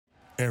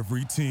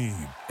Every team,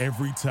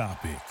 every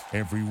topic,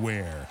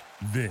 everywhere.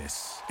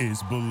 This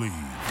is Believe.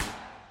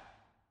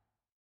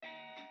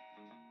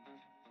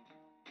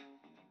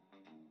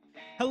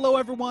 Hello,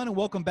 everyone, and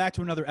welcome back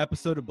to another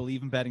episode of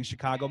Believe in Betting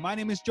Chicago. My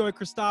name is Joey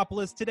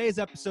Christopoulos. Today's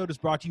episode is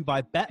brought to you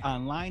by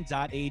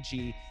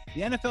BetOnline.ag.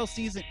 The NFL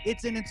season,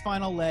 it's in its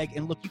final leg,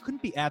 and look, you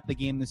couldn't be at the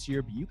game this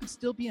year, but you can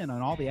still be in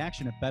on all the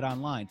action at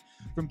BetOnline.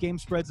 From game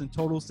spreads and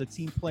totals to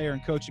team player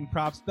and coaching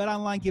props,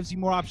 BetOnline gives you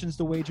more options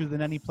to wager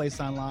than any place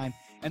online.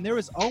 And there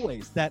is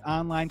always that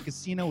online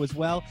casino as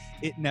well.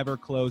 It never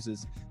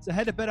closes. So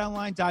head to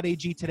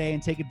betonline.ag today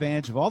and take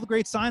advantage of all the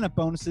great sign-up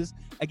bonuses.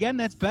 Again,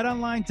 that's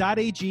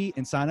betonline.ag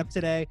and sign up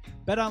today.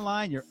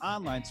 BetOnline, your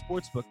online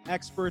sportsbook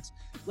experts.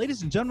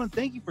 Ladies and gentlemen,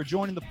 thank you for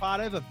joining the pod.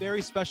 I have a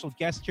very special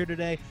guest here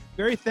today.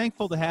 Very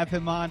thankful to have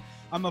him on.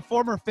 I'm a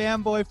former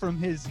fanboy from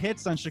his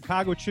hits on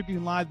Chicago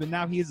Tribune Live, but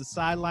now he is a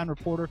sideline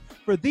reporter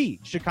for the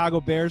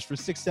Chicago Bears for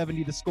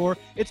 670 The Score.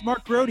 It's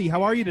Mark Grote.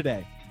 How are you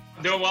today?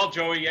 Doing well,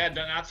 Joey. Yeah,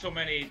 not so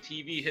many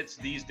TV hits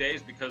these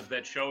days because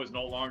that show is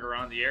no longer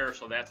on the air,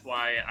 so that's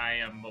why I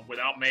am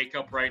without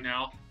makeup right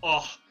now.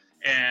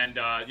 And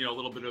a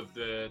little bit of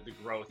the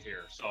growth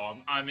here. So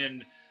I'm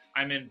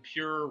in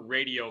pure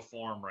radio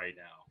form right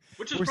now,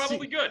 which is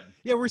probably good.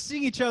 Yeah, we're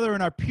seeing each other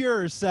in our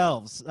pure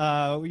selves.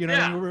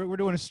 We're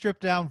doing a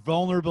stripped down,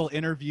 vulnerable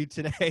interview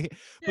today.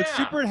 But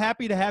super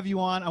happy to have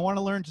you on. I want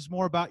to learn just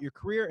more about your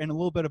career and a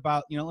little bit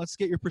about, let's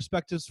get your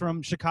perspectives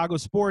from Chicago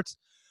sports.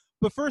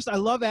 But first, I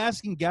love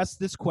asking guests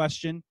this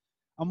question.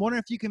 I'm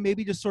wondering if you can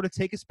maybe just sort of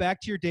take us back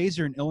to your days.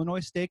 You're an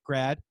Illinois State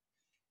grad.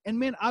 And,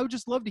 man, I would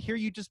just love to hear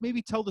you just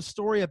maybe tell the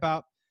story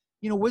about,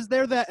 was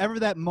there ever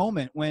that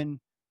moment when,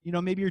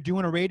 maybe you're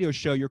doing a radio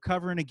show, you're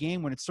covering a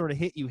game when it sort of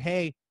hit you,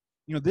 hey,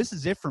 this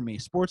is it for me.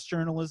 Sports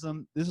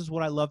journalism, this is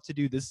what I love to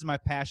do. This is my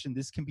passion.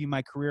 This can be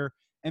my career.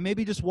 And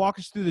maybe just walk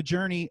us through the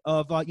journey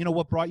of,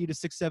 what brought you to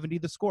 670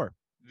 The Score.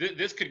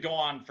 This could go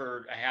on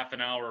for a half an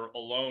hour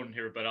alone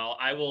here, but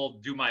I will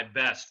do my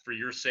best for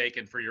your sake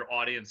and for your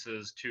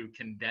audiences to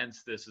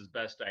condense this as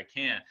best I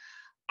can.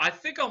 I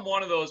think I'm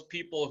one of those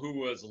people who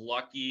was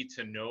lucky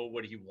to know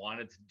what he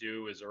wanted to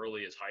do as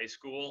early as high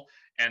school,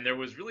 and there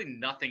was really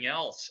nothing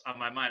else on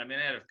my mind.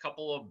 I had a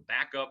couple of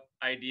backup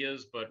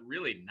ideas, but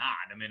really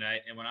not.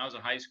 And when I was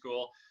in high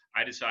school,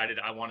 I decided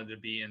I wanted to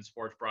be in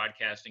sports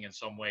broadcasting in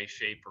some way,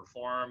 shape, or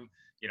form.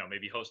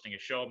 Maybe hosting a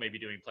show, maybe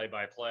doing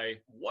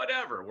play-by-play,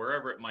 whatever,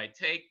 wherever it might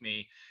take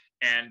me.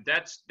 And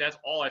that's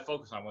all I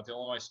focused on. Went to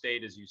Illinois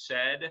State, as you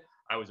said.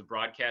 I was a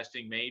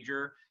broadcasting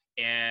major.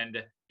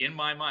 And in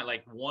my mind,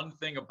 one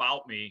thing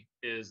about me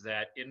is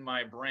that in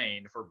my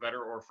brain, for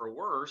better or for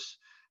worse,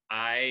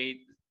 I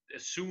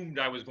assumed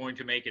I was going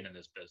to make it in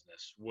this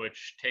business,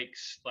 which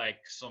takes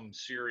some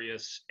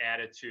serious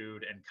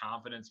attitude and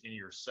confidence in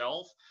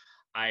yourself.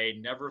 I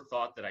never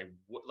thought that I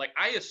would,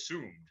 I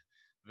assumed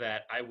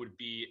that I would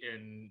be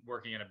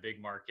working in a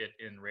big market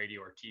in radio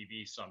or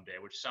TV someday,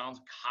 which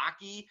sounds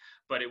cocky,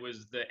 but it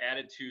was the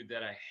attitude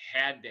that I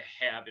had to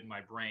have in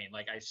my brain.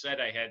 Like I said,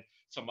 I had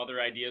some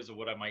other ideas of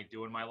what I might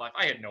do in my life.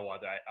 I had no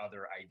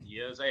other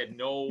ideas. I had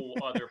no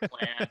other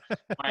plan.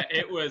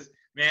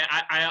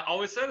 I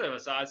always said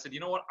this. I said, you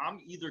know what? I'm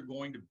either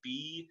going to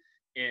be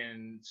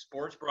in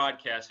sports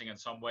broadcasting in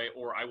some way,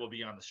 or I will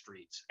be on the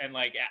streets. And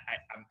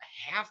I'm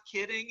half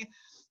kidding,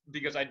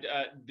 because I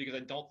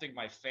don't think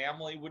my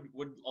family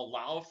would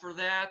allow for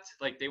that.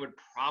 They would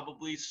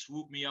probably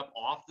swoop me up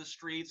off the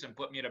streets and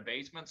put me in a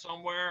basement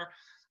somewhere.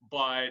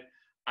 But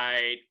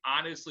I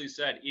honestly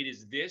said, it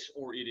is this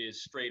or it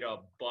is straight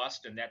up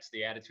bust. And that's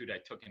the attitude I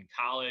took in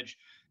college.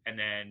 And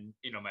then,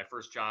 my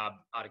first job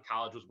out of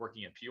college was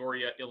working in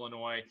Peoria,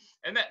 Illinois.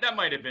 And that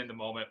might have been the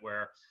moment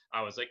where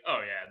I was like,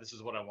 oh yeah, this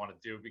is what I want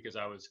to do, because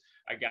I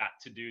got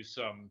to do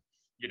some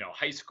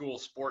high school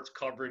sports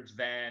coverage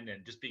then,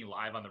 and just being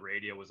live on the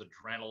radio was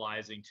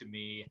adrenalizing to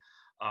me.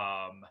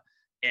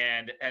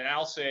 And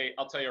I'll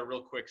tell you a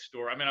real quick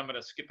story. I'm going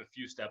to skip a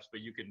few steps,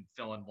 but you can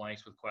fill in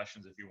blanks with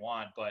questions if you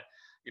want. But,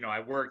 I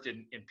worked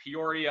in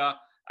Peoria.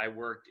 I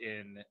worked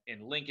in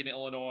Lincoln,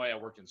 Illinois. I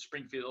worked in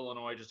Springfield,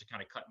 Illinois, just to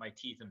kind of cut my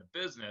teeth in the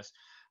business.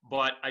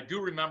 But I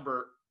do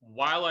remember,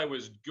 while I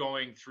was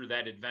going through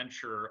that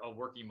adventure of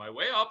working my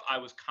way up, I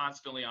was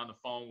constantly on the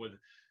phone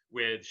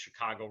with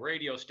Chicago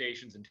radio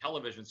stations and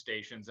television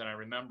stations. And I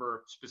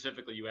remember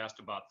specifically, you asked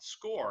about The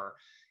Score.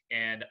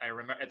 And I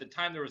remember at the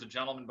time there was a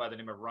gentleman by the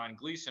name of Ron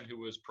Gleason who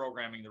was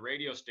programming the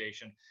radio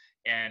station.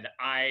 And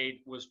I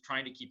was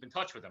trying to keep in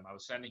touch with him. I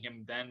was sending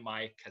him then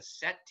my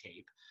cassette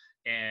tape.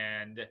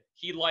 And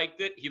he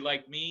liked it. He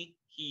liked me.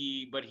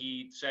 But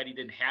he said he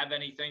didn't have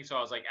anything. So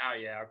I was like, oh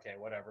yeah, okay,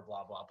 whatever,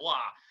 blah, blah, blah.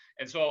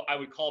 And so I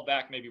would call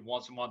back maybe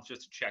once a month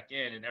just to check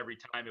in. And every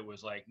time it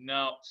was like,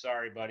 no,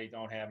 sorry, buddy,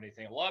 don't have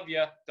anything. Love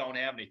you, don't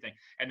have anything.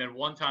 And then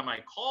one time I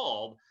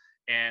called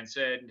and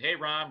said, hey,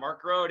 Ron,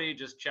 Mark Grote,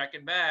 just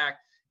checking back.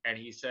 And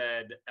he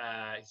said,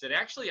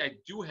 actually, I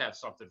do have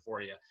something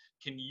for you.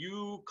 Can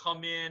you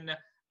come in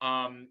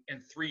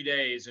 3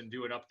 days and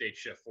do an update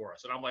shift for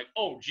us? And I'm like,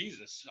 oh,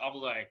 Jesus. I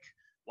was like,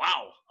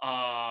 wow,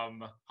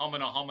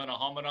 humana.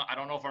 I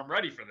don't know if I'm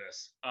ready for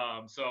this.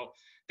 So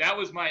that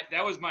was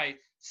my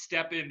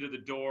step into the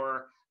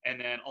door. And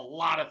then a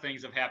lot of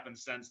things have happened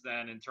since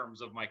then in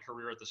terms of my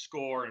career at the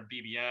Score and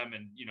BBM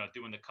and,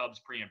 doing the Cubs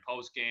pre and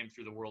post game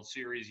through the World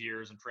Series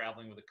years and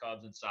traveling with the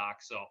Cubs and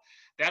Sox. So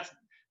that's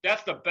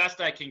the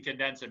best I can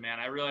condense it, man.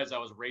 I realized I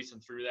was racing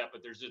through that,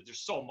 but there's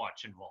so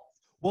much involved.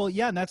 Well,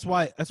 yeah, and that's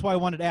why I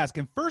wanted to ask.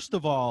 And first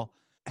of all,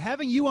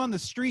 having you on the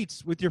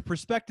streets with your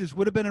perspectives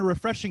would have been a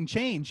refreshing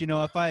change.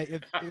 If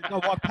I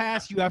walk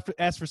past you after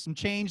ask for some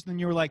change, then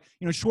you were like,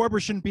 Schwarber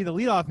shouldn't be the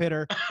leadoff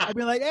hitter. I'd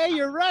be like, hey,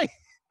 you're right.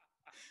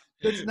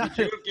 Would you have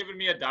given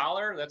me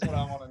 $1? That's what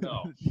I want to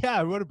know. Yeah,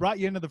 I would have brought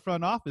you into the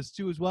front office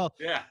too as well.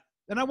 Yeah.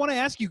 And I want to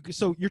ask you,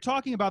 so you're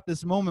talking about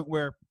this moment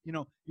where,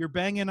 you're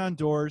banging on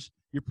doors,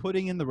 you're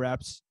putting in the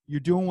reps,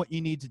 you're doing what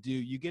you need to do.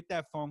 You get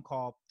that phone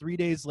call 3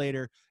 days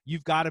later,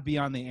 you've got to be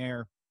on the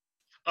air.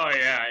 Oh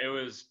yeah, it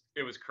was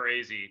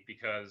crazy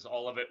because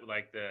all of it,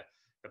 like the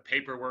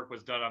paperwork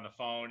was done on the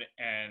phone,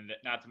 and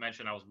not to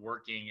mention I was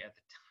working at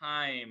the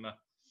time.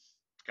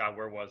 God,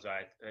 where was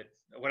I?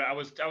 I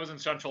was in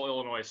Central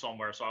Illinois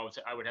somewhere, so I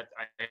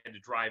had to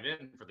drive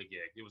in for the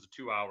gig. It was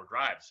a 2-hour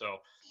drive, so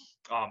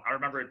I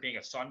remember it being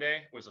a Sunday.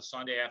 It was a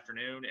Sunday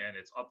afternoon, and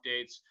it's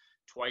updates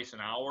twice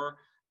an hour.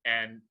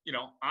 And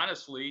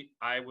honestly,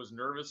 I was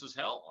nervous as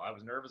hell. I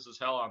was nervous as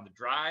hell on the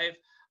drive.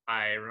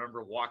 I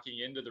remember walking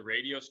into the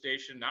radio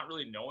station, not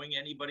really knowing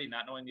anybody,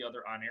 not knowing the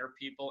other on-air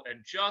people, and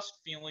just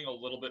feeling a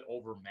little bit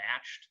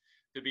overmatched,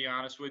 to be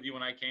honest with you,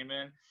 when I came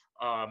in.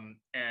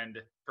 And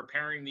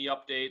preparing the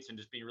updates and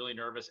just being really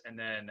nervous. And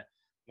then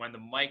when the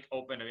mic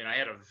opened, I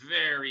had a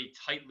very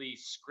tightly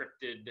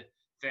scripted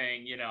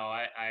thing.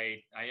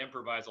 I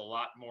improvise a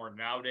lot more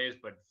nowadays,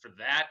 but for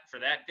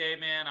that day,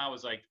 man, I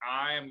was like,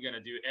 I am going to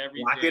do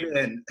everything. Lock it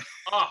in.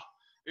 Oh,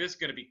 this is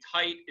going to be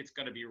tight. It's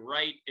going to be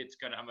right.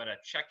 I'm going to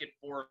check it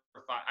 4 or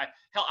 5.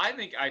 I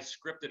think I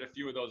scripted a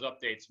few of those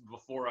updates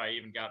before I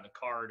even got in the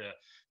car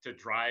to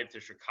drive to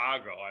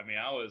Chicago.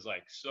 I was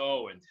like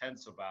so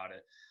intense about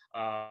it.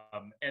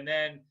 And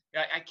then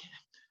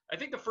I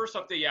think the first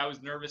update, I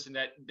was nervous, and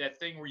that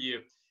thing where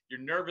you're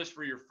nervous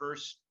for your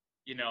first,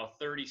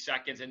 30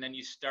 seconds, and then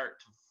you start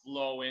to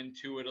flow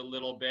into it a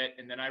little bit.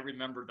 And then I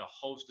remember the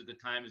host at the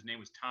time, his name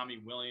was Tommy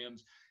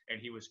Williams, and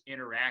he was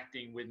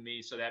interacting with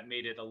me. So that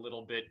made it a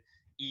little bit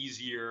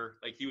easier.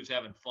 Like he was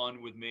having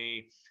fun with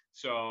me.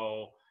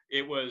 So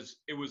it was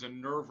a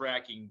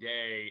nerve-wracking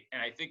day.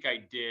 And I think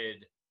I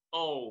did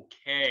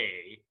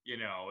okay.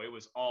 It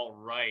was all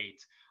right.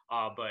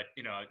 But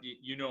you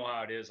know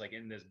how it is, like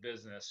in this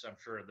business, I'm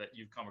sure that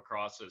you've come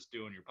across this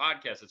doing your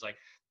podcast. It's like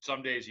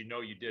some days you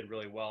did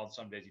really well, and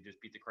some days you just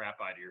beat the crap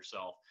out of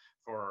yourself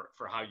for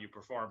how you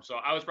perform. So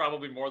I was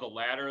probably more the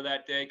latter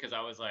that day, because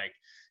I was like,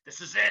 this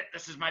is it.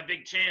 This is my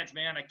big chance,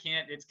 man.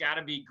 It's got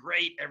to be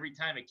great every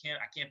time. I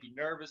can't be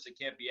nervous. It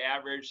can't be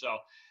average. So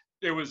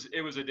it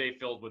was a day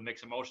filled with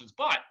mixed emotions.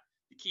 But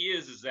the key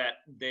is that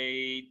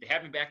they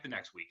have me back the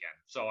next weekend.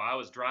 So I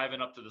was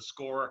driving up to the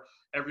Score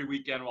every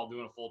weekend while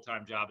doing a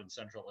full-time job in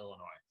Central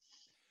Illinois.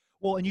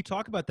 Well, and you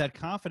talk about that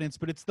confidence,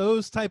 but it's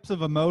those types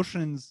of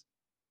emotions,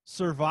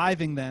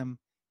 surviving them,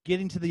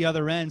 getting to the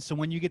other end. So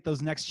when you get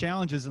those next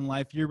challenges in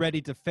life, you're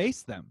ready to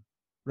face them,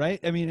 right?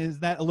 Is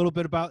that a little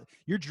bit about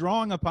you're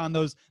drawing upon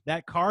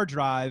that car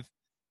drive,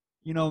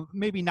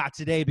 maybe not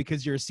today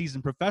because you're a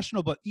seasoned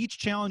professional, but each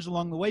challenge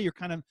along the way, you're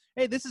kind of,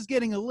 hey, this is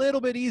getting a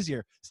little bit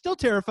easier. Still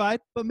terrified,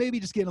 but maybe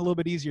just getting a little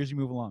bit easier as you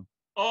move along.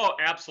 Oh,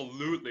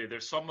 absolutely.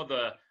 There's some of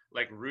the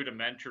like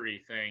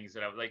rudimentary things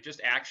that I was like just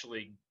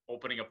actually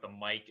opening up the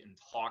mic and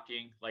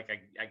talking. Like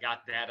I got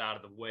that out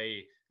of the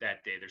way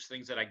that day. There's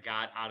things that I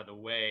got out of the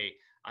way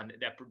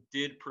that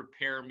did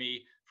prepare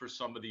me for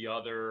some of the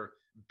other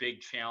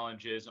big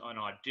challenges on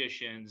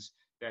auditions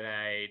that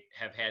I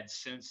have had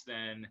since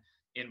then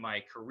in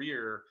my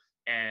career.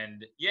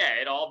 And yeah,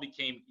 it all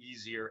became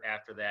easier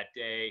after that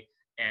day.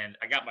 And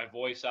I got my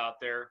voice out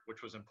there,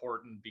 which was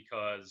important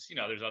because,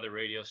 there's other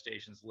radio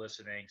stations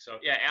listening. So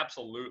yeah,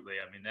 absolutely.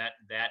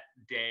 That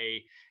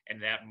day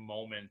and that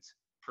moment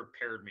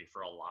prepared me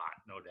for a lot,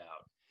 no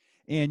doubt.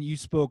 And you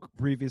spoke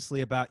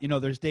previously about,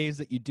 there's days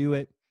that you do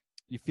it,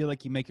 you feel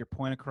like you make your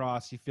point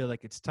across, you feel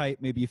like it's tight,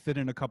 maybe you fit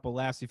in a couple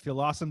laughs, you feel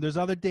awesome. There's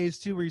other days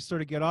too where you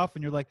sort of get off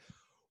and you're like,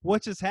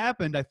 what just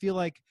happened? I feel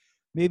like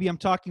maybe I'm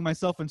talking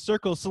myself in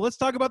circles. So let's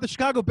talk about the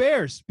Chicago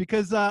Bears,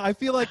 because I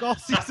feel like all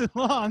season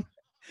long,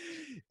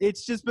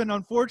 it's just been,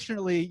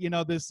 unfortunately,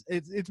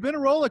 it's been a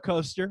roller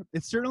coaster.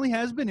 It certainly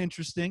has been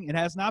interesting. It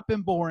has not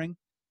been boring,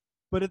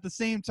 but at the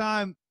same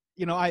time,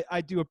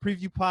 I do a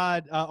preview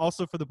pod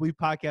also for the Believe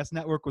Podcast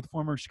Network with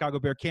former Chicago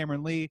Bear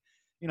Cameron Lee.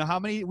 How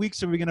many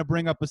weeks are we going to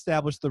bring up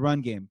establish the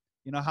run game?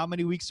 How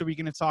many weeks are we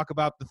going to talk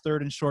about the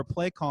third and short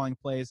play calling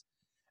plays?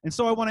 And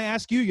so I want to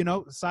ask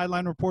you,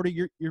 sideline reporter,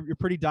 you're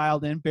pretty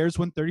dialed in. Bears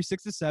win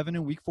 36-7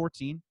 in Week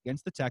 14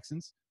 against the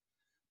Texans.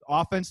 The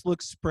offense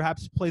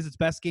perhaps plays its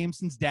best game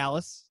since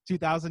Dallas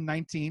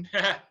 2019.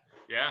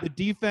 Yeah. The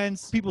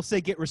defense, people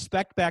say get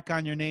respect back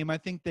on your name. I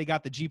think they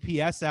got the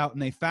GPS out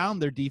and they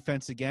found their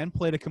defense again,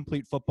 played a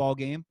complete football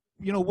game.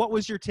 what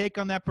was your take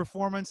on that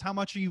performance? How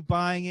much are you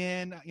buying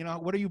in?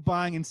 What are you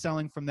buying and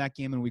selling from that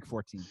game in Week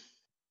 14?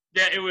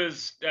 Yeah, it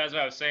was, as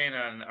I was saying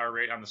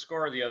on the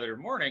score the other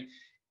morning,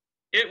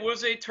 it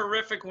was a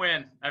terrific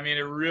win. I mean,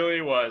 it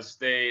really was.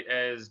 They,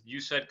 as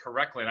you said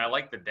correctly, and I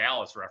like the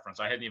Dallas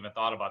reference. I hadn't even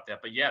thought about that.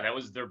 But yeah, that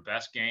was their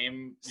best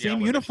game. Same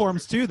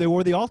uniforms, too. They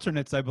wore the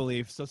alternates, I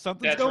believe. So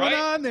something's going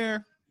on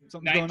there.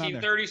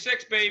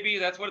 1936, baby.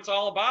 That's what it's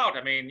all about.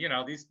 I mean,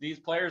 these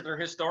players, they're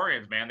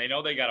historians, man. They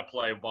know they got to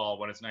play ball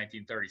when it's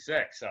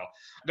 1936. So,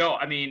 no,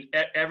 I mean,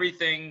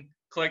 everything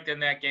clicked in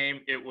that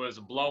game. It was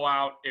a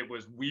blowout. It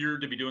was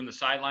weird to be doing the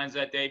sidelines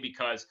that day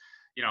because –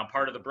 I'm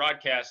part of the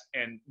broadcast,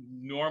 and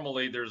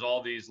normally there's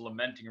all these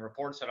lamenting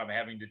reports that I'm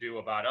having to do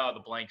about, the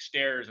blank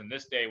stares, and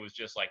this day was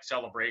just like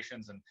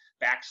celebrations and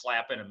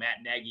backslapping and Matt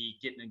Nagy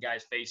getting in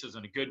guys' faces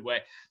in a good way.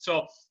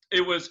 So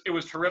it was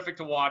terrific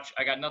to watch.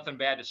 I got nothing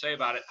bad to say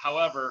about it.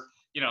 However,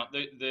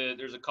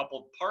 there's a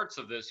couple parts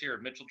of this here.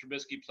 Mitchell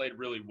Trubisky played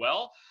really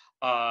well,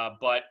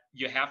 but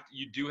you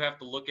do have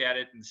to look at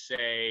it and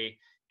say,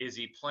 is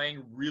he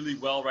playing really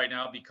well right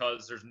now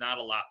because there's not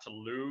a lot to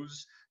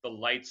lose? The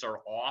lights are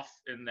off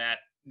in that,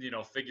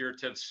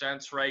 figurative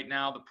sense right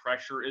now. The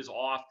pressure is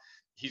off.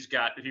 He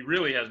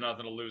really has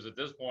nothing to lose at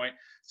this point.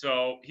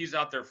 So he's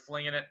out there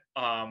flinging it,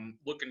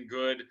 looking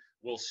good.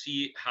 We'll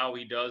see how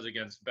he does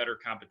against better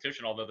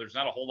competition, although there's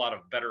not a whole lot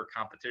of better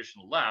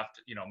competition left.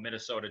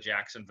 Minnesota,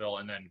 Jacksonville,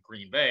 and then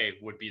Green Bay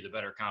would be the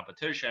better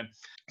competition.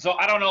 So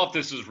I don't know if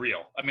this is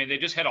real. I mean, they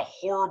just had a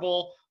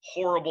horrible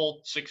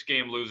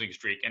 6-game losing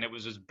streak, and it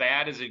was as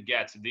bad as it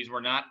gets. These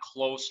were not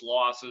close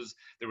losses.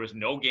 There was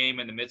no game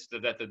in the midst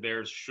of that the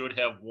Bears should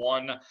have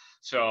won.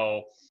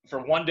 So for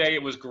one day,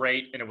 it was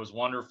great, and it was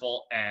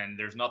wonderful, and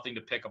there's nothing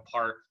to pick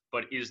apart.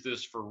 But is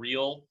this for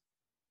real?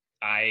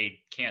 I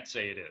can't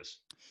say it is.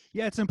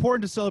 Yeah, it's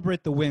important to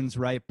celebrate the wins,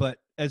 right? But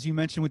as you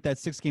mentioned with that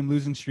 6-game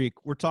losing streak,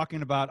 we're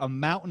talking about a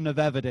mountain of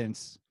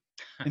evidence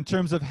in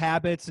terms of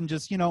habits and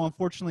just,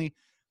 unfortunately,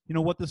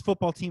 what this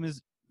football team has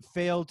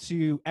failed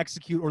to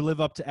execute or live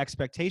up to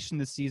expectation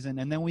this season.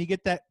 And then we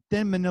get that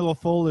thin manila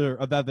folder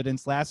of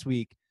evidence last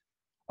week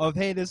of,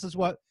 hey, this is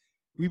what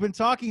we've been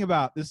talking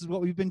about. This is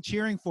what we've been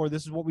cheering for.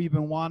 This is what we've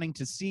been wanting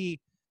to see.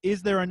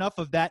 Is there enough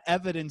of that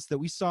evidence that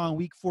we saw in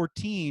Week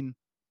 14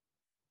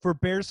 for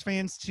Bears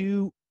fans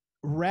to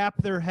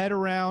wrap their head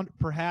around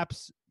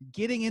perhaps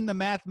getting in the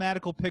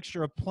mathematical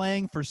picture of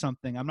playing for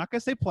something? I'm not going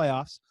to say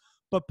playoffs,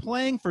 but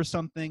playing for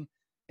something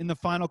in the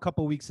final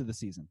couple weeks of the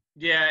season.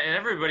 Yeah, and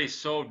everybody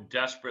so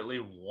desperately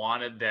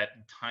wanted that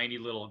tiny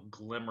little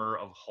glimmer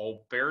of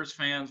hope. Bears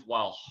fans,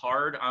 while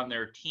hard on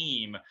their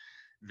team,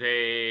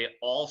 they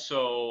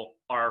also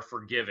are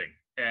forgiving.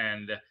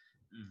 And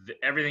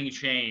everything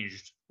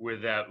changed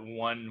with that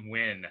one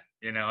win.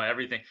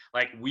 Everything.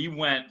 Like, we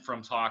went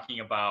from talking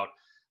about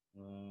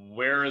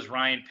where is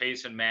Ryan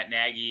Pace and Matt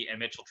Nagy and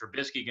Mitchell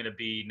Trubisky going to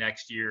be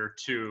next year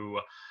to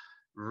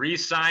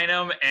re-sign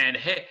him and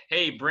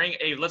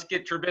let's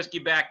get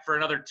Trubisky back for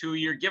another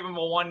 2-year, give him a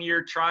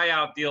 1-year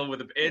tryout deal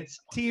with it's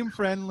team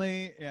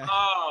friendly. Yeah.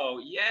 Oh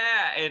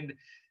yeah. And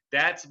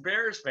that's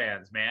Bears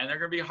fans, man. They're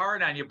going to be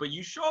hard on you, but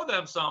you show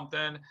them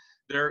something,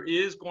 there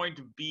is going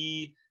to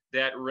be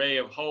that ray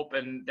of hope.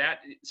 And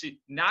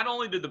not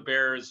only did the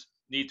Bears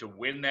need to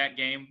win that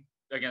game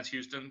against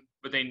Houston,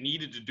 but they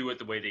needed to do it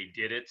the way they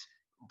did it,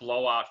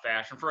 blowout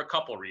fashion, for a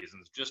couple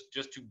reasons. Just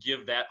to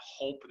give that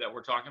hope that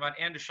we're talking about,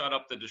 and to shut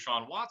up the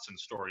Deshaun Watson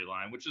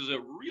storyline, which is a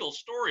real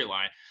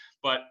storyline.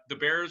 But the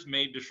Bears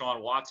made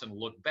Deshaun Watson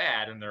look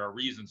bad, and there are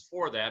reasons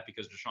for that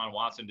because Deshaun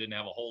Watson didn't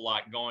have a whole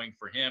lot going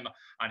for him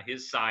on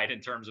his side in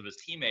terms of his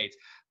teammates.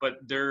 But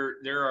there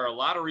are a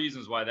lot of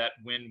reasons why that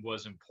win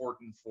was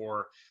important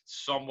for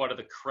somewhat of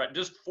the credit,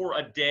 just for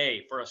a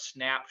day, for a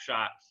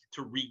snapshot,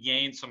 to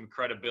regain some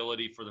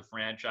credibility for the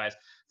franchise,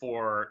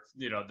 for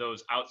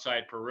those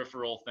outside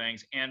peripheral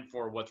things, and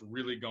for what's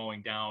really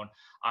going down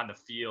on the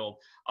field.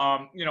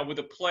 With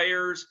the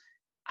players,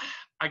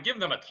 I give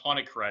them a ton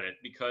of credit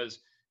because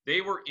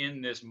they were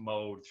in this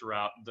mode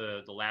throughout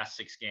the last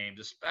 6 games,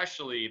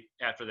 especially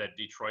after that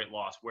Detroit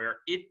loss, where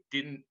it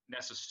didn't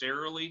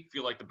necessarily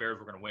feel like the Bears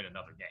were going to win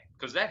another game,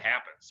 because that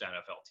happens to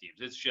NFL teams.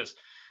 It's just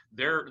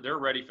they're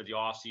ready for the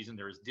offseason.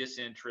 There is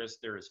disinterest,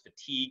 there is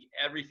fatigue,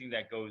 everything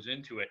that goes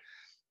into it.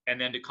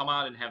 And then to come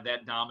out and have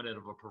that dominant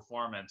of a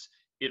performance,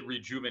 it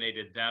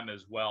rejuvenated them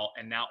as well.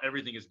 And now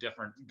everything is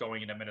different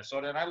going into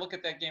Minnesota. And I look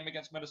at that game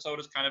against Minnesota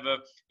as kind of a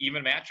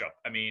even matchup.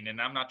 I mean,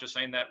 and I'm not just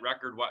saying that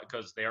record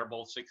because they are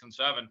both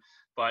 6-7,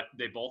 but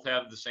they both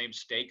have the same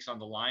stakes on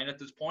the line at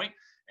this point.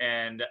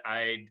 And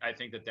I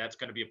think that that's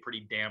going to be a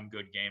pretty damn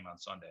good game on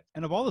Sunday.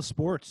 And of all the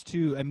sports,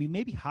 too, I mean,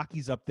 maybe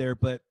hockey's up there,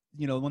 but,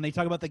 when they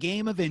talk about the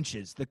game of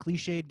inches, the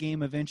cliched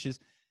game of inches,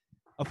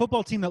 a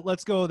football team that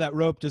lets go of that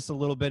rope just a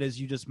little bit, as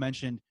you just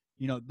mentioned,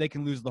 they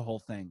can lose the whole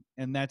thing.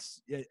 And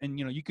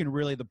you can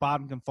really, the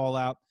bottom can fall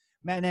out.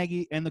 Matt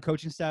Nagy and the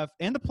coaching staff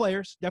and the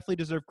players definitely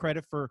deserve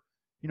credit for,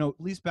 at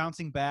least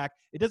bouncing back.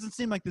 It doesn't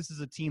seem like this is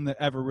a team that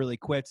ever really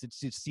quits. It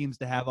just seems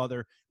to have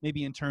other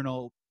maybe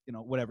internal,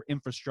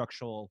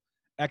 infrastructural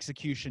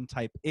execution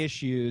type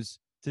issues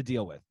to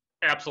deal with.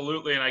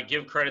 Absolutely, and I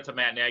give credit to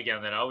Matt Nagy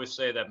on that. I always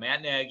say that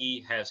Matt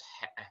Nagy has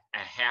a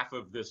half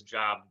of this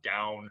job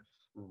down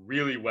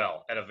really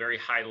well at a very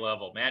high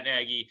level. Matt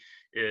Nagy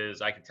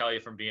is, I can tell you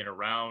from being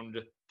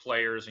around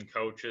players and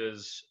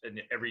coaches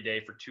and every day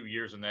for 2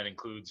 years, and that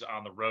includes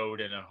on the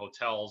road and in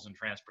hotels and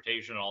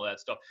transportation and all that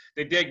stuff.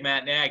 They dig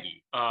Matt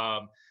Nagy.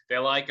 They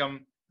like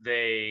him.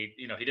 He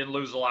didn't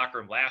lose the locker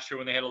room last year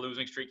when they had a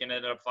losing streak and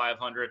ended up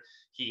 500.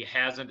 He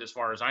hasn't, as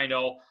far as I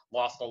know,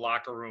 lost the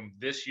locker room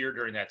this year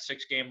during that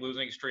 6-game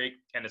losing streak.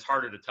 And it's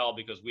harder to tell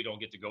because we don't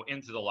get to go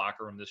into the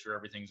locker room this year.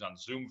 Everything's on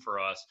Zoom for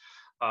us.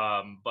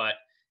 But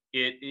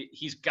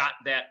he's got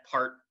that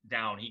part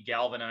down. He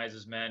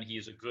galvanizes men. He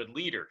is a good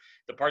leader.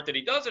 The part that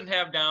he doesn't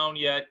have down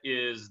yet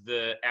is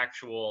the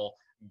actual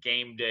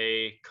game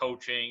day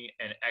coaching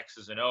and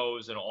X's and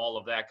O's and all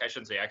of that. I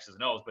shouldn't say X's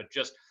and O's, but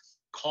just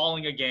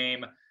calling a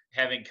game,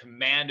 having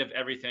command of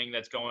everything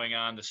that's going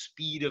on, the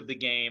speed of the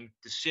game,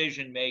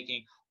 decision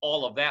making,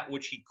 all of that,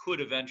 which he could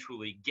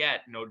eventually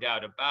get, no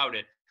doubt about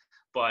it.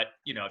 But,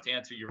 to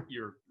answer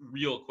your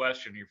real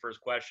question, your first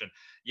question,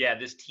 yeah,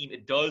 this team,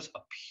 it does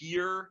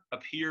appear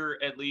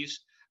at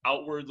least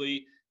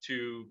outwardly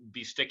to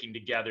be sticking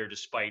together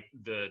despite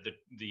the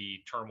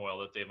turmoil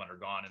that they've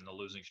undergone in the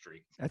losing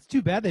streak. That's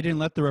too bad they didn't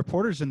let the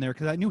reporters in there,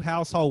 because that new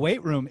House Hall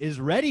weight room is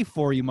ready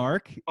for you,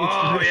 Mark.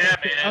 Yeah,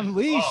 man.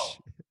 Unleash.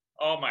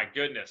 Oh, my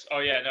goodness. Oh,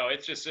 yeah, no,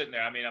 it's just sitting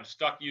there. I mean, I'm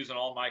stuck using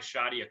all my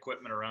shoddy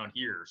equipment around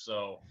here.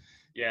 So,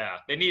 yeah,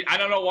 I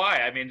don't know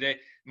why. I mean,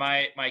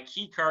 my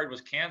key card was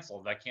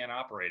canceled. I can't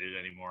operate it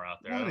anymore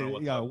out there.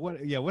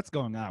 What's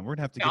going on? We're going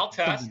to have to get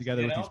something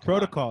together with these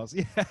protocols.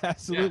 Yeah,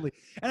 absolutely.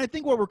 Yeah. And I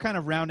think what we're kind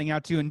of rounding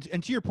out to, and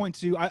to your point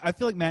too, I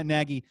feel like Matt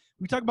Nagy,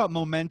 we talk about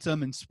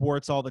momentum in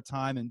sports all the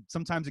time, and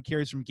sometimes it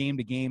carries from game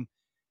to game.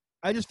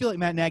 I just feel like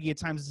Matt Nagy at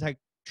times has had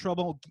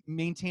trouble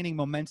maintaining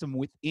momentum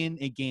within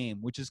a game,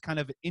 which is kind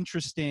of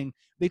interesting.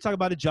 They talk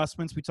about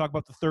adjustments. We talk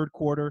about the third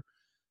quarter.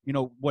 We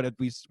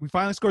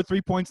finally scored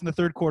 3 points in the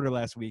third quarter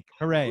last week.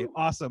 Hooray.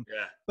 Awesome.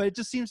 Yeah. But it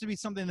just seems to be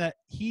something that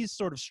he's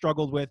sort of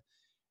struggled with.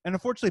 And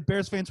unfortunately,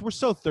 Bears fans, we're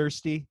so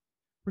thirsty.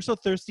 We're so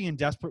thirsty and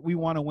desperate. We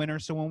want a winner.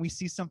 So when we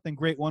see something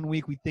great one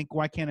week, we think,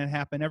 why can't it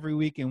happen every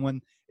week? And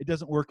when it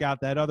doesn't work out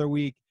that other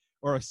week,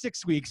 or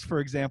 6 weeks, for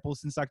example,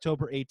 since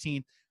October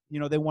 18th,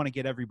 they want to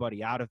get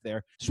everybody out of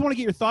there. Just want to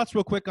get your thoughts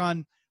real quick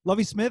on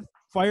Lovie Smith,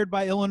 fired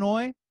by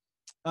Illinois.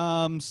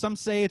 Some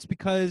say it's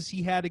because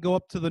he had to go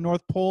up to the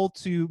North Pole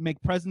to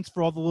make presents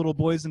for all the little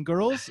boys and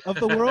girls of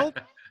the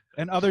world.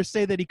 And others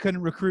say that he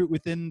couldn't recruit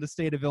within the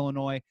state of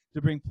Illinois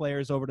to bring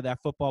players over to that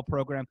football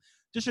program.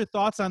 Just your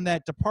thoughts on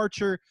that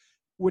departure.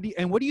 What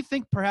do you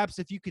think, perhaps,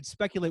 if you could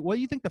speculate, what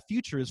do you think the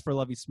future is for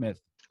Lovie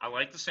Smith? I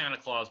like the Santa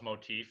Claus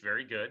motif.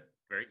 Very good.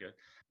 Very good.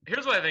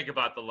 Here's what I think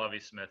about the Lovie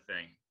Smith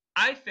thing.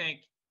 I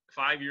think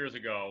 5 years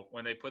ago,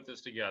 when they put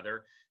this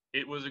together,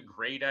 it was a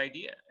great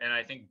idea. And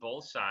I think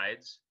both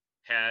sides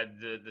had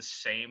the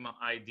same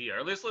idea. Or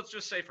at least let's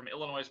just say from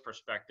Illinois'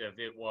 perspective,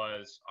 it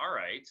was, all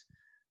right,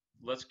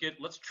 let's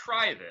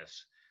try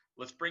this.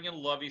 Let's bring in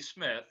Lovie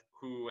Smith,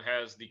 who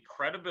has the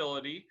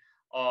credibility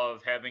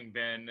of having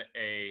been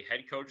a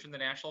head coach in the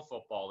National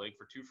Football League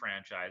for 2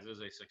 franchises,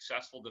 a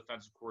successful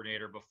defensive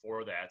coordinator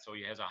before that. So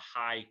he has a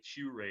high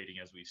Q rating,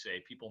 as we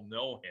say. People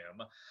know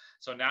him.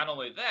 So not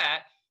only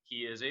that,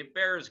 he is a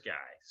Bears guy.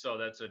 So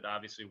that's an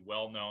obviously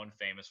well-known,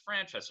 famous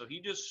franchise. So he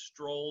just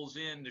strolls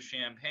into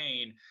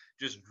Champaign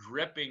just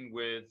dripping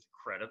with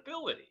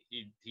credibility.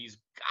 He's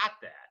got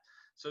that.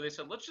 So they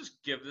said, let's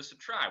just give this a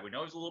try. We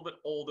know he's a little bit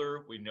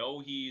older. We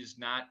know he's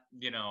not,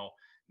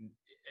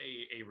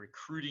 a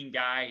recruiting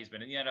guy. He's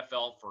been in the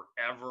NFL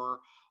forever.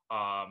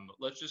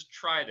 Let's just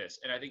try this.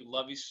 And I think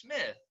Lovie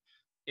Smith,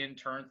 in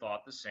turn,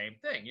 thought the same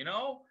thing.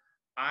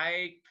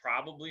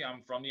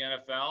 I'm from the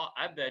NFL.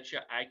 I bet you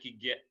I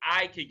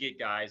could get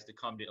guys to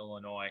come to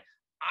Illinois.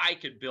 I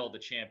could build a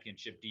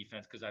championship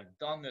defense because I've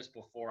done this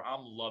before.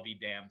 I'm Lovie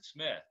damn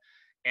Smith.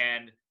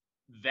 And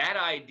that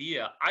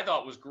idea I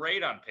thought was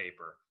great on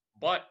paper,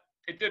 but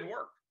it didn't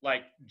work.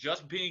 Like,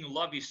 just being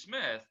Lovie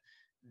Smith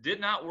did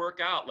not work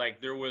out.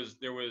 Like, there was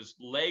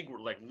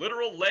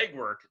literal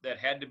legwork that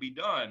had to be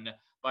done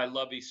by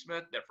Lovie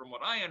Smith that, from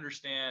what I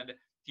understand,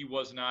 he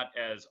was not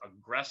as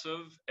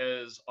aggressive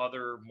as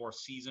other more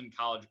seasoned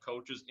college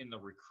coaches in the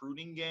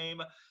recruiting game.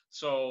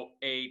 So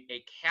a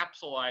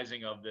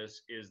capsulizing of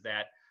this is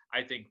that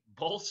I think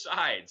both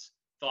sides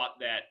thought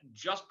that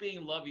just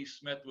being Lovie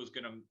Smith was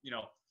going to,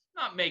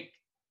 not make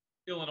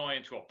Illinois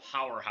into a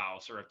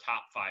powerhouse or a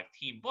top 5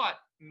 team, but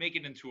make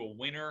it into a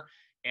winner.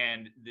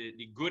 And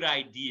the good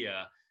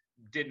idea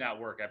did not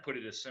work. I put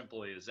it as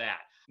simply as that.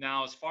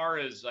 Now, as far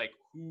as like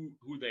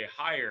who they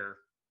hire,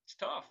 it's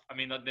tough. I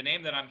mean, the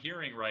name that I'm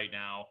hearing right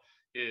now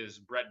is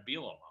Brett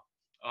Bielema.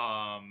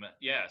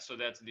 So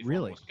that's the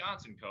really?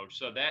 Wisconsin coach.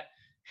 So that,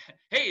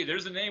 hey,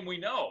 there's a name we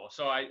know.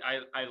 So I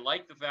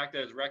like the fact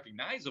that it's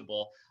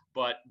recognizable.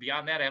 But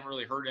beyond that, I haven't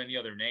really heard any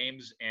other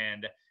names.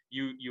 And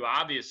you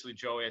obviously,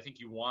 Joey, I think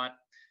you want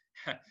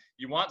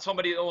you want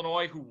somebody in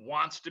Illinois who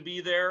wants to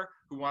be there,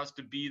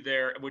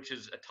 which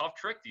is a tough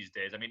trick these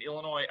days. I mean,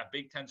 Illinois, a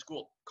Big Ten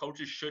school,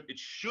 coaches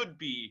should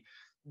be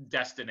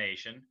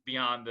destination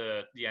beyond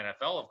the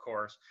NFL, of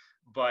course,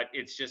 but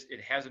it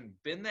hasn't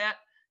been that.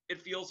 It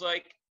feels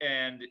like,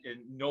 and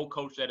no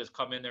coach that has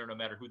come in there, no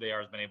matter who they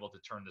are, has been able to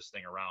turn this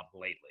thing around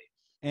lately.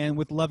 And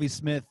with Lovie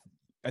Smith,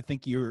 I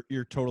think you're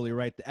totally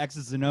right. The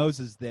X's and O's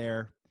is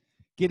there.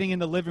 Getting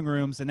into living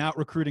rooms and out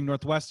recruiting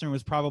Northwestern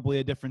was probably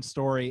a different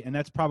story, and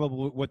that's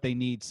probably what they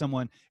need.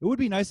 Someone. It would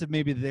be nice if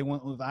maybe they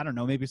went with, I don't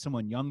know, maybe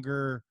someone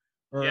younger,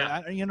 or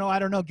I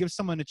don't know, give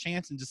someone a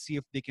chance and just see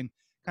if they can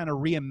kind of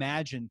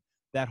reimagine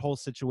that whole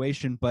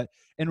situation. But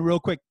and real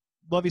quick,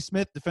 Lovie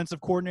Smith,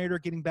 defensive coordinator,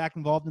 getting back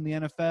involved in the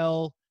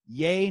NFL.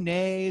 Yay,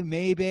 nay,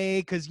 maybe,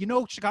 because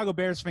Chicago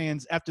Bears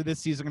fans after this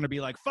season are going to be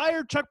like,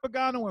 fire Chuck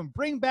Pagano and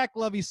bring back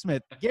Lovie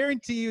Smith.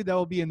 Guarantee you that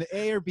will be in the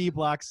A or B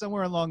block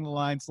somewhere along the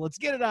line. So let's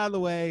get it out of the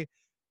way.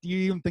 Do you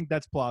even think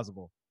that's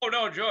plausible? Oh,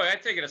 no, Joey, I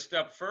take it a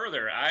step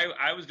further.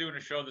 I was doing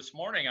a show this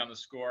morning on The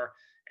Score,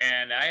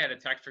 and I had a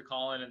texter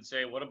call in and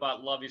say, what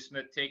about Lovie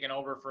Smith taking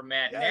over for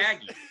Matt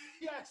Nagy?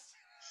 Yes.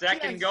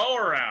 Second go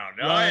around.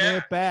 Run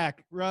it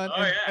back.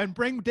 And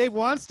bring Dave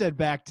Wanstead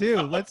back too.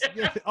 Let's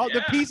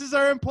the pieces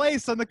are in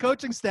place on the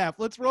coaching staff.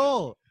 Let's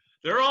roll.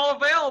 They're all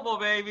available,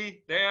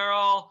 baby. They're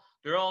all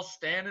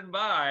standing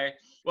by.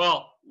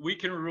 Well, we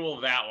can rule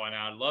that one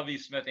out. Lovie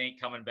Smith ain't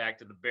coming back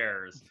to the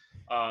Bears.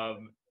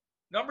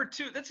 Number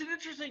two, that's an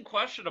interesting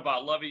question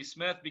about Lovie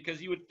Smith,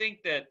 because you would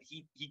think that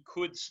he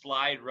could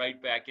slide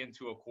right back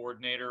into a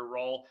coordinator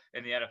role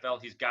in the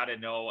NFL. He's got to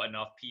know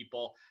enough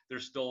people.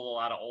 There's still a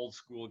lot of old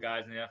school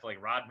guys in the NFL,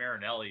 like Rod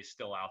Marinelli's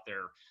still out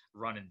there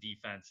running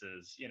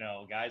defenses,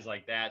 guys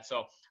like that.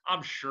 So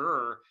I'm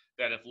sure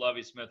that if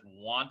Lovie Smith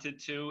wanted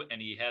to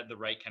and he had the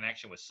right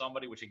connection with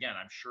somebody, which again,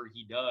 I'm sure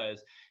he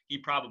does, he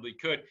probably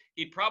could.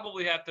 He'd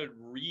probably have to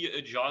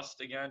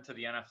readjust again to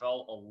the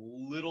NFL a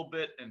little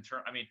bit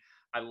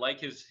I like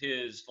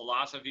his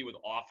philosophy with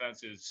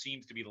offenses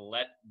seems to be to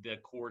let the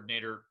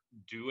coordinator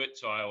do it.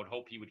 So I would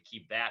hope he would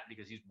keep that,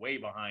 because he's way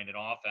behind in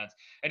offense.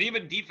 And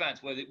even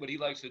defense, what he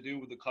likes to do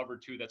with the cover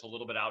two, that's a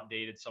little bit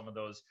outdated. Some of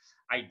those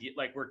ideas,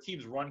 like where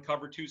teams run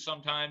cover two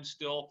sometimes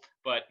still,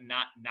 but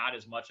not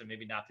as much, and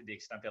maybe not to the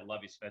extent that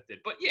Lovie Smith did.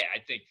 But yeah, I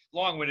think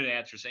long-winded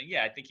answer saying,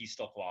 yeah, I think he's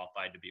still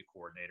qualified to be a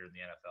coordinator in the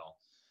NFL.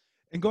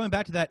 And going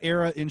back to that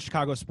era in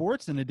Chicago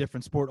sports and a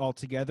different sport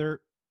altogether,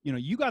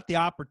 you got the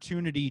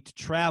opportunity to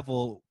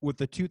travel with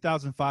the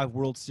 2005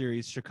 World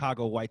Series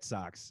Chicago White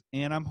Sox.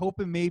 And I'm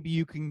hoping maybe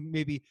you can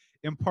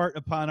impart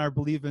upon our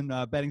Believe in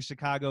Betting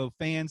Chicago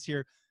fans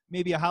here,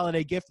 maybe a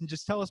holiday gift, and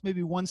just tell us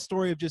maybe one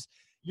story of just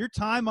your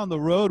time on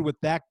the road with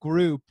that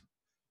group,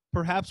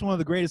 perhaps one of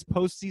the greatest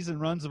postseason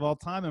runs of all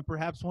time, and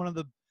perhaps one of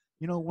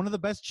the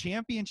best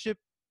championship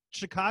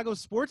Chicago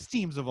sports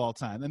teams of all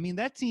time. I mean,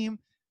 that team,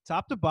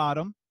 top to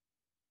bottom,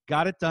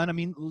 got it done. I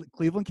mean,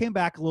 Cleveland came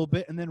back a little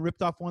bit and then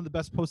ripped off one of the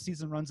best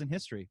postseason runs in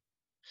history.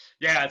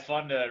 Yeah, it's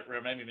fun to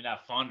remember. Maybe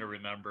not fun to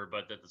remember,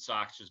 but that the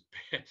Sox just,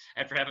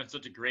 after having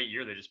such a great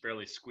year, they just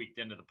barely squeaked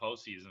into the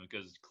postseason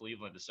because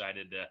Cleveland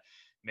decided to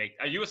make.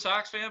 Are you a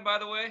Sox fan, by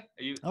the way?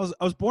 I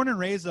was born and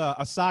raised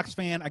a Sox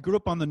fan. I grew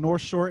up on the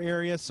North Shore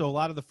area, so a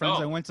lot of the friends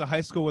I went to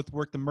high school with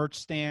worked the merch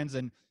stands,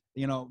 and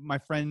my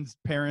friends'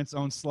 parents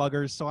own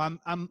Sluggers. So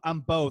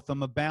I'm both.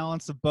 I'm a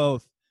balance of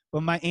both.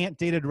 But my aunt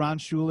dated Ron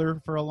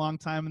Schuler for a long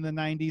time in the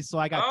 90s, so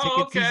I got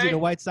tickets easy to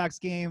White Sox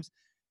games,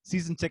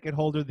 season ticket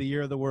holder the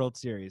year of the World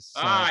Series.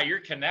 So. You're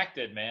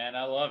connected, man.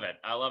 I love it.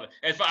 I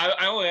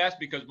only ask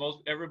because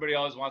everybody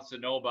always wants to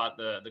know about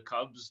the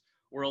Cubs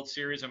World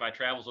Series and my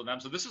travels with them.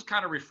 So this is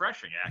kind of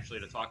refreshing,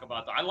 actually, to talk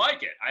about that. I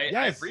like it.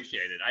 I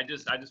appreciate it. I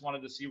just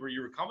wanted to see where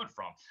you were coming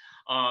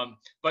from.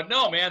 But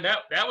no, man,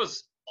 that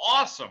was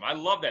awesome. I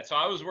love that. So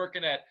I was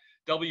working at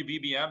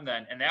WBBM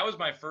then, and that was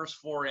my first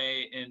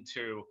foray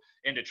into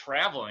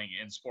traveling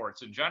in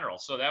sports in general.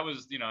 So that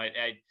was,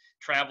 I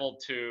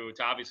traveled to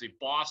obviously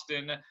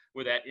Boston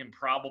with that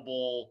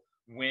improbable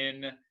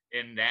win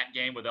in that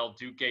game with El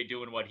Duque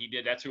doing what he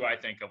did. That's who I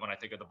think of when I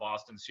think of the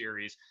Boston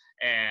series.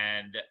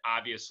 And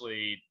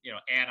obviously,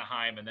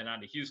 Anaheim, and then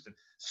on to Houston.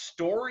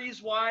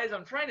 Stories wise,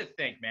 I'm trying to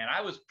think, man.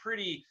 I was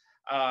pretty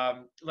I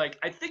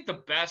think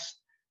the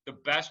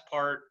best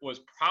part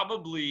was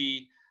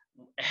probably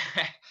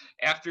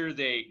after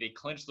they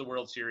clinched the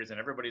World Series and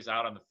everybody's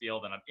out on the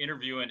field and I'm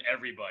interviewing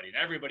everybody and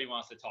everybody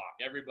wants to talk.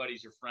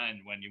 Everybody's your friend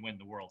when you win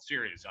the World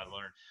Series, I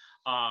learned.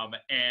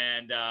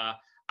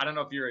 I don't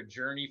know if you're a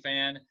Journey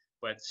fan,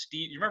 but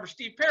you remember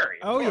Steve Perry?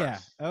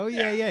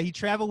 Yeah. He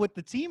traveled with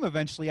the team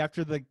eventually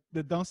after the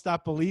Don't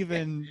Stop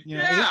Believin',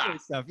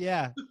 stuff.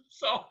 Yeah.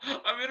 So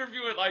I'm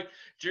interviewing like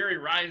Jerry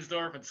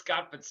Reinsdorf and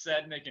Scott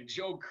Podsednik and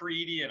Joe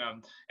Creedy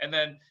and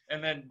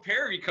then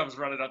Perry comes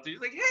running up to you.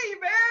 He's like, "Hey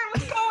man,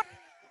 what's going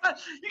on?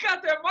 You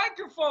got that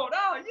microphone?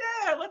 Oh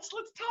yeah, let's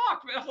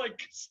talk, man." I'm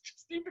like,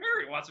 Steve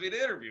Perry wants me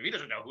to interview. He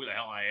doesn't know who the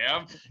hell I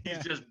am.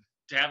 He's just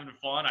having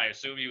fun. I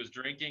assume he was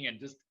drinking and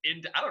just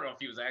I don't know if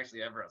he was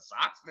actually ever a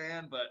Sox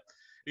fan, but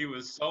he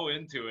was so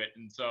into it.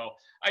 And so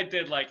I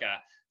did like a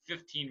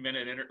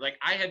 15-minute like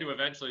I had to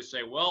eventually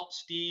say, well,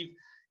 Steve,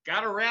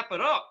 gotta wrap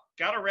it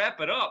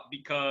up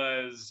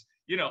because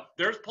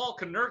there's Paul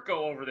Konerko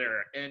over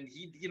there, and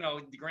he,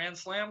 the Grand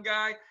Slam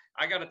guy.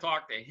 I got to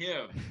talk to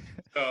him.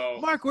 So,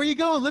 Mark, where you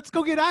going? Let's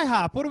go get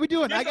IHOP. What are we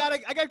doing? I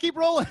gotta keep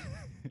rolling.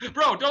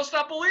 Bro, don't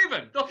stop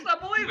believing. Come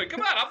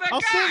on, I'm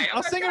that guy.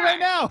 I'll sing it right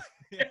now.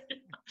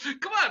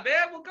 Come on,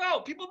 man. We'll go.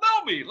 People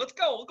know me. Let's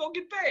go. We'll go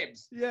get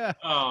babes. Yeah.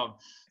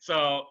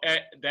 So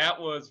that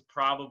was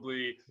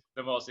probably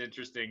the most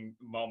interesting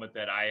moment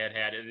that I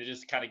had, and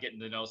just kind of getting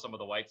to know some of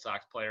the White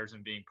Sox players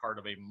and being part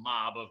of a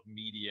mob of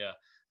media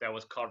that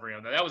was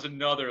covering them. That was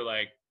another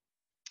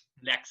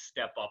next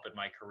step up in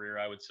my career,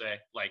 I would say,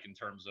 in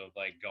terms of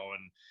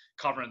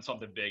covering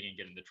something big and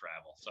getting to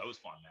travel. So it was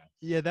fun, man.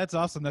 Yeah, that's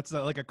awesome. That's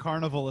like a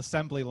carnival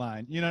assembly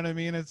line. You know what I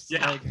mean? It's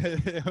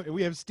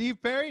we have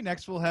Steve Perry.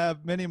 Next we'll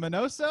have Minnie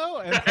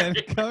Minoso, and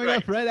then coming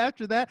up right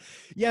after that.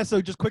 Yeah.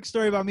 So just quick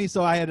story about me.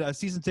 So I had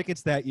season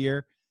tickets that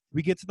year.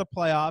 We get to the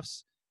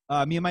playoffs.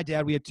 Me and my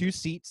dad, we had 2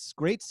 seats,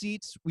 great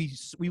seats.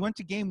 We went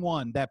to game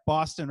 1, that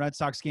Boston Red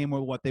Sox game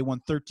where they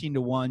won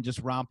 13-1, just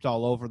romped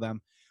all over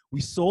them. We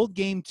sold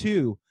game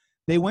 2.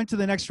 They went to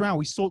the next round.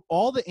 We sold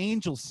all the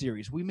Angels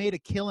series. We made a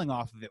killing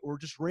off of it. We're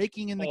just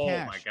raking in the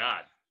cash. Oh, my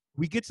God.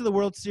 We get to the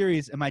World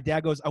Series, and my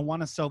dad goes, I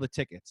want to sell the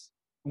tickets.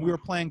 And we were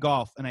playing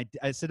golf, and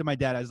I said to my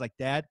dad, I was like,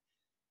 Dad,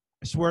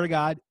 I swear to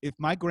God, if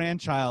my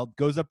grandchild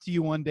goes up to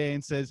you one day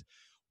and says,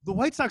 the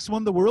White Sox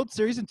won the World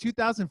Series in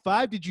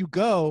 2005, did you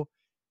go?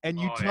 And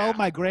you tell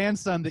my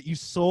grandson that you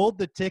sold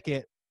the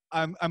ticket,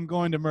 I'm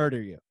going to murder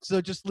you.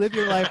 So just live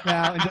your life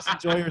now and just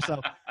enjoy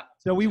yourself.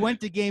 So we went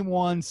to game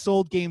 1,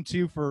 sold game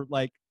 2 for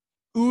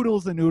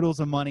oodles and oodles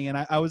of money, and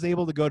I was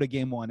able to go to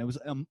game 1. It was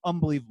an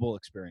unbelievable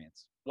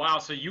experience. Wow,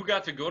 so you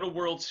got to go to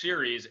World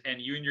Series,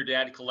 and you and your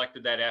dad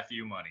collected that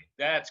FU money.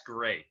 That's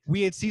great.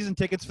 We had season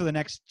tickets for the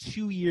next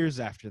 2 years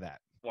after that.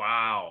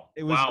 Wow.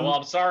 Well,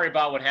 I'm sorry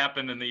about what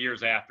happened in the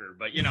years after,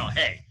 but,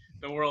 hey,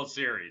 the World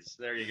Series.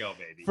 There you go,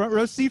 baby. Front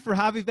row seat for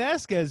Javi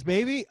Vasquez,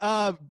 baby.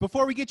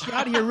 Before we get you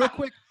out of here real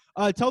quick,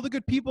 tell the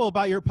good people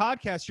about your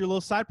podcast, your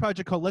little side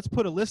project called Let's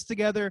Put a List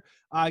Together.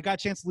 I got a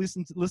chance to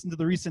listen to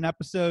the recent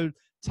episode,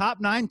 Top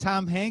 9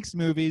 Tom Hanks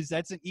movies.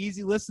 That's an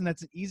easy listen.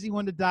 That's an easy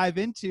one to dive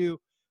into.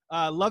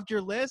 Loved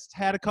your list.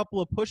 Had a couple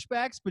of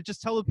pushbacks, but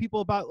just tell the people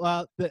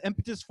about the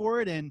impetus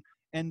for it and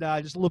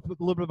just a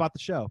little bit about the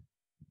show.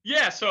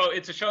 Yeah, so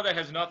it's a show that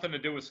has nothing to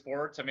do with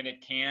sports. I mean,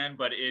 it can,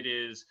 but it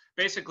is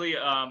basically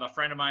a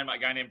friend of mine, a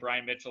guy named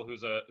Brian Mitchell,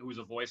 who's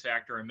a voice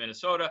actor in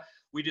Minnesota.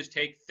 We just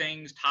take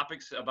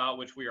topics about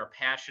which we are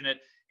passionate,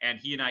 and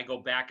he and I go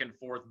back and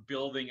forth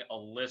building a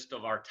list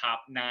of our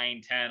top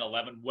 9, 10,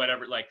 11,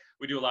 whatever.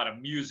 We do a lot of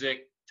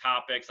music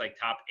topics, like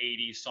top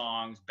 80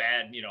 songs,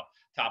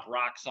 top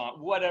rock song,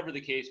 whatever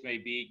the case may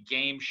be,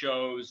 game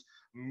shows,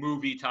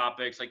 movie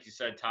topics, like you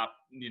said, top,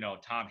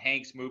 Tom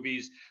Hanks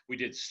movies. We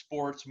did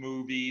sports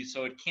movies,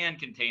 so it can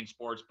contain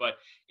sports, but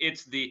it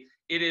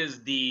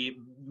is the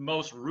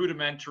most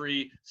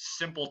rudimentary,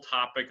 simple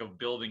topic of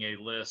building a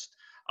list.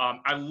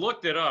 I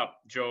looked it up,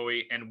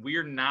 Joey, and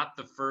we're not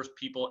the first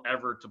people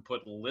ever to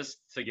put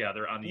lists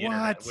together on the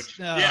internet.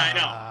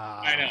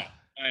 I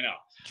know.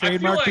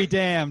 Trademark be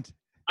damned.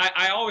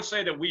 I always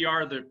say that we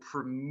are the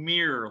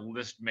premier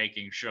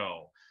list-making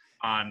show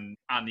on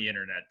the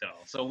internet, though.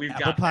 So we've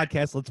Apple got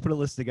Podcasts. Let's put a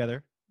list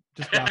together.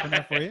 Just dropping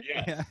that for you.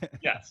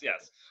 Yes.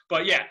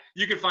 But yeah,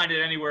 you can find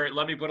it anywhere.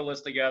 Let me put a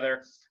list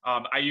together.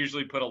 I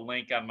usually put a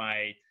link on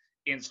my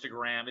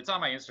Instagram. It's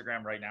on my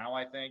Instagram right now,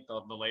 I think,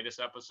 the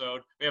latest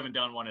episode. We haven't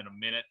done one in a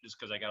minute just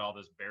because I got all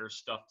this Bears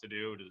stuff to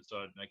do so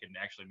I can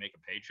actually make a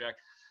paycheck.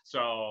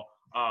 So,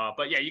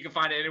 but yeah, you can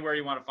find it anywhere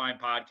you want to find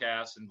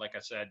podcasts. And like I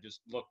said,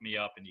 just look me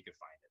up and you can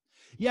find it.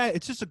 Yeah,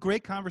 it's just a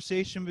great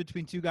conversation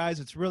between two guys.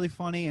 It's really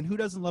funny, and who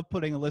doesn't love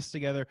putting a list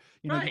together?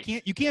 Right.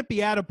 You can't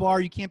be at a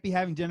bar, you can't be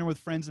having dinner with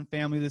friends and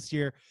family this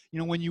year.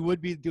 When you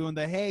would be doing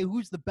the hey,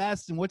 who's the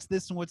best and what's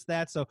this and what's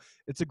that. So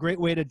it's a great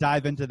way to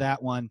dive into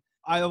that one.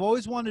 I've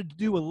always wanted to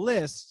do a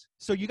list.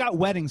 So you got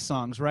wedding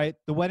songs, right?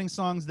 The wedding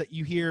songs that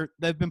you hear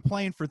that have been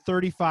playing for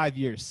 35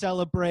 years.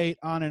 Celebrate,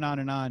 on and on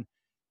and on.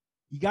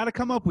 You got to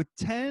come up with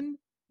 10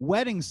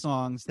 wedding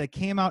songs that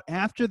came out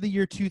after the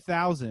year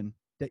 2000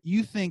 that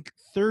you think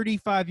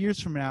 35 years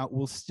from now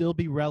will still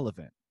be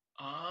relevant.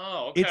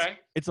 Oh, okay.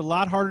 It's a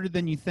lot harder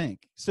than you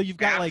think. So you've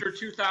got after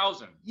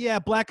 2000. Yeah,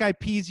 Black Eyed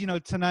Peas,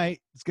 tonight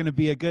is going to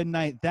be a good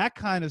night. That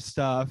kind of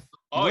stuff.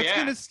 Oh, What's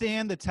going to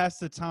stand the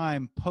test of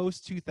time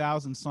post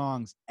 2000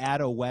 songs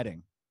at a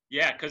wedding?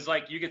 Yeah, because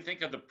you could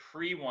think of the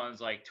pre ones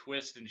like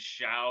Twist and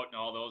Shout and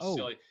all those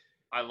silly.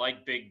 I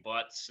like Big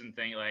Butts and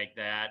things like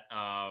that.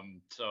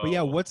 But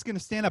yeah, what's going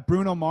to stand up?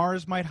 Bruno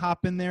Mars might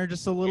hop in there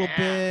just a little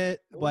bit.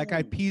 Black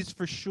Eyed Peas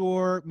for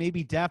sure.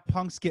 Maybe Daft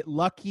Punk's Get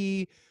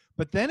Lucky.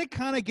 But then it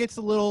kind of gets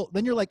a little –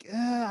 then you're like,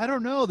 I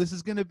don't know. Is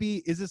this going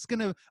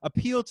to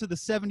appeal to the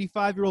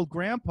 75-year-old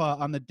grandpa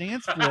on the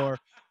dance floor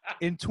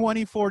in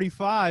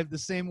 2045 the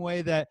same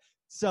way that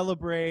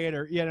Celebrate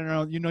or, I don't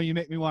know, You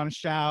Make Me Want to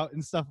Shout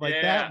and stuff like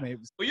that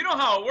maybe. Well, you know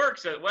how it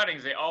works at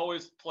weddings. They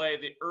always play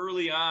the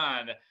early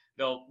on –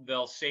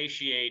 they'll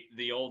satiate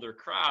the older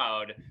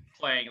crowd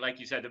playing, like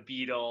you said, the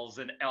Beatles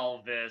and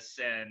Elvis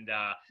and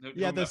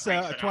This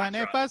Frank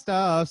Sinatra. 21st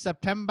of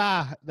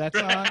September. That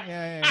song.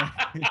 Yeah.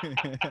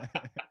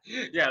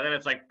 Yeah, then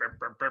it's like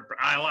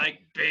I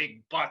like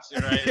big butts,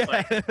 right? It's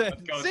like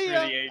let's go through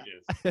the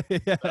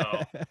ages.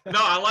 So, no,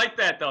 I like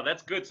that though.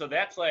 That's good. So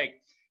that's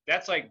like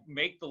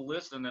make the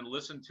list and then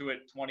listen to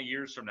it 20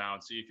 years from now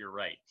and see if you're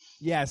right.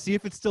 Yeah, see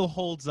if it still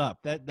holds up.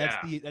 That's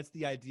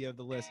the idea of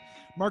the list.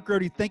 Mark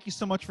Grote, thank you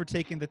so much for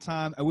taking the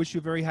time. I wish you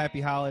a very happy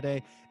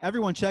holiday.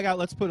 Everyone, check out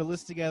Let's Put a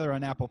List Together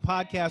on Apple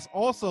Podcasts.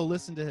 Also,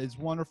 listen to his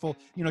wonderful,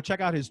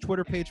 check out his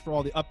Twitter page for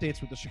all the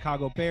updates with the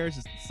Chicago Bears.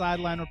 He's the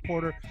sideline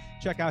reporter.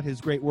 Check out his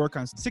great work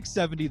on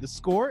 670 The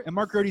Score. And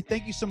Mark Grote,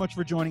 thank you so much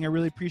for joining. I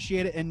really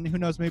appreciate it. And who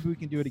knows, maybe we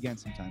can do it again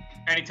sometime.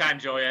 Anytime,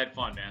 Joey. I had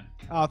fun, man.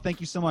 Oh, thank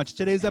you so much.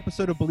 Today's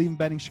episode of Believe in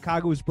Betting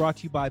Chicago is brought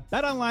to you by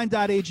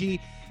BetOnline.ag.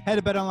 Head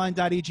to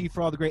BetOnline.ag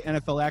for all the great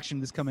NFL action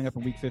that's coming up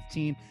in Week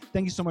 15.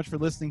 Thank you so much for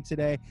listening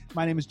today.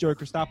 My name is Joey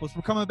Christopoulos.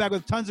 We're coming back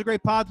with tons of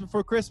great pods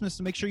before Christmas,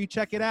 so make sure you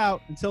check it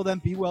out. Until then,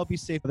 be well, be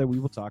safe. We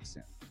will talk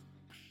soon.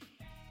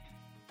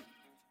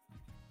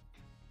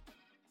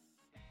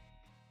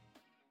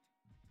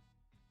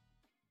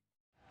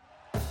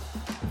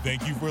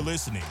 Thank you for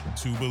listening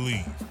to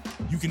Believe.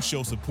 You can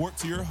show support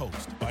to your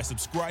host by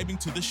subscribing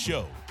to the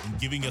show and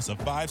giving us a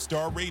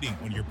 5-star rating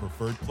on your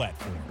preferred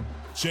platform.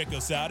 Check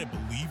us out at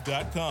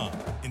Believe.com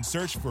and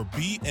search for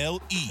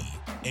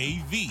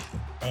BLEAV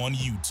on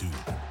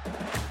YouTube.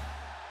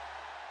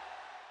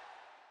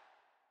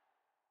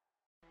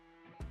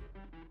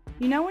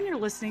 You know when you're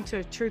listening to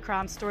a true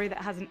crime story that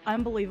has an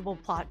unbelievable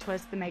plot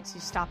twist that makes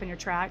you stop in your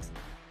tracks?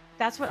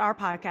 That's what our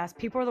podcast,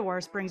 People Are the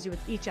Worst, brings you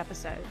with each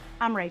episode.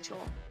 I'm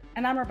Rachel.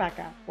 And I'm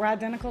Rebecca. We're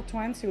identical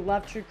twins who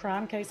love true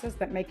crime cases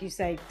that make you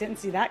say, didn't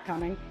see that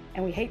coming,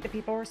 and we hate the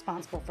people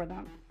responsible for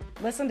them.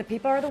 Listen to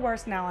People Are the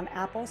Worst now on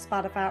Apple,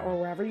 Spotify, or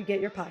wherever you get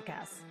your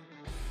podcasts.